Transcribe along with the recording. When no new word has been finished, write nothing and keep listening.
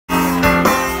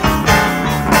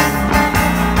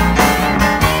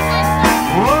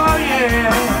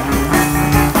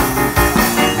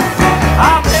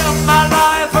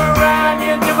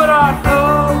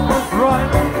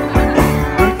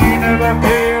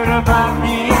about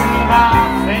me, I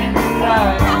think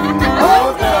right. Oh,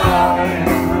 darling,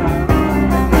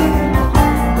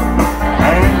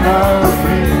 ain't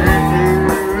nothing you.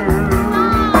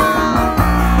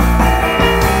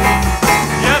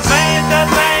 You seem to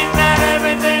think that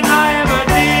everything I ever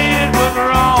did was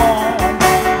wrong.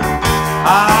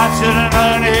 I should have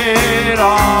done it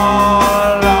all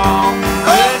along.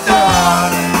 Oh,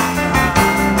 darling,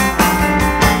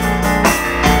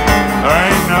 there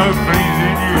ain't no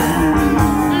pleasing you.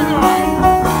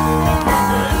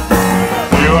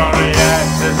 You only had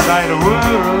to say the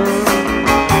word.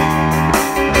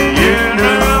 You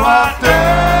knew I'd do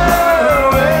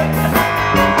it.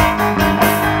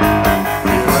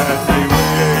 You asked me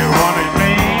where you wanted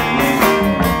me,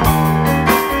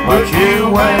 but you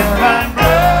went and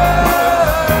blew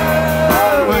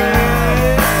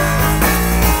it.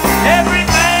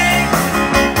 Everything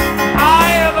I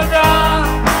ever done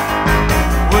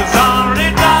was only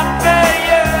done for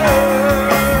you.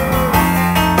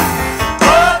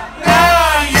 But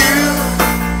now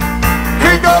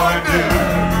you're gonna do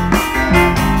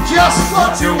just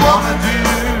what you wanna do.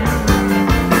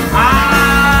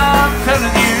 I'm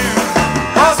telling you,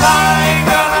 'cause I ain't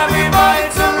gonna be made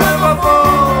to live a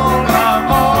fool no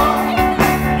more.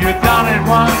 You've done it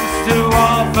once too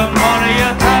often, what do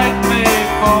you take me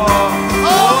for?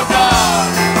 Oh,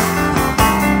 darling,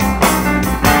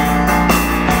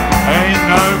 ain't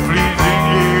no pleasing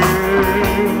you.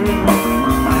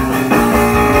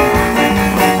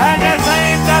 And you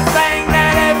seem to think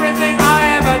that everything I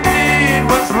ever did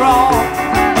was wrong.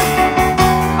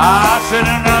 I should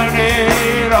have known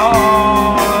it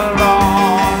all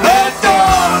along. But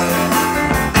darling,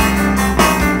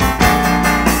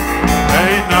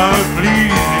 ain't no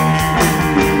pleasing you.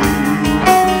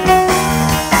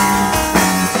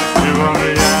 You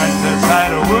only had to say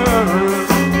the word.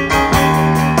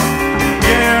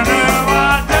 You knew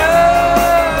I'd do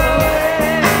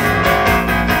it.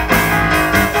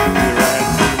 You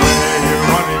asked me where you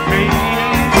wanted me,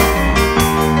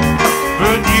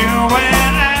 but you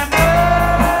went and blew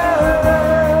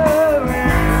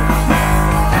it.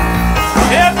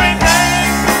 Everything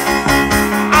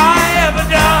I ever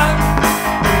done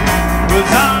was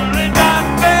only done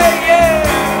for you.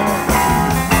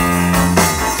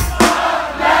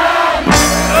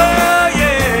 Oh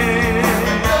yeah,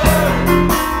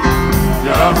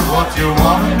 just what you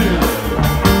wanna do.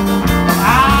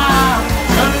 I'm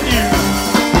telling you,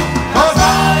 'cause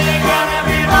I ain't gonna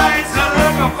be made to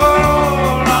look a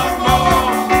fool no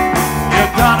more.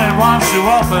 You've done it once too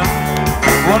often,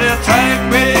 what do you take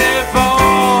me for?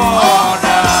 Oh,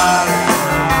 darling,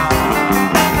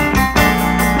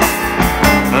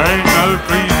 there ain't no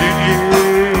pleasing you.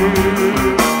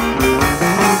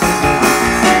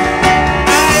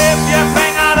 Now if you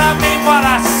think I don't mean what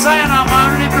I say and I'm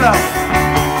only bluffing,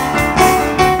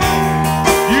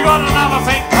 you got another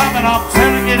thing coming, I'm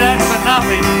telling you that for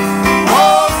nothing.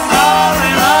 Oh,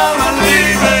 darling, I'm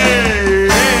leaving.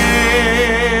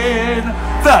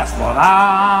 That's what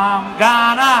I'm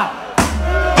gonna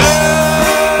do.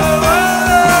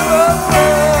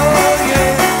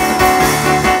 Yeah.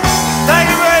 Thank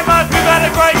you very much. We've had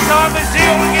a great time. We'll see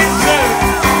you all again soon.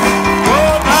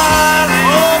 Oh, darling.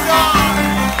 Oh,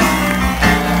 darling.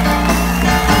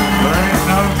 There ain't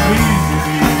no pleasing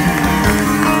you.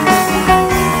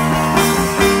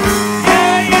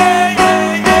 Yeah, yeah, yeah,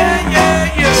 yeah,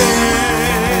 yeah, yeah.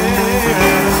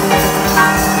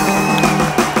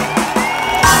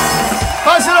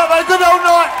 Thanks a lot, mate. Good old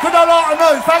night. Good old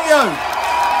afternoon. Thank you.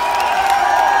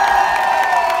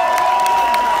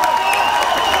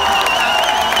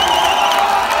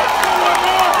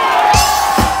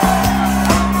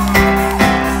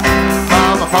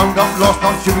 My phone got lost,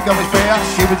 not sure we got his bear.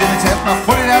 She was in the test, not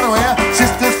putting out of here.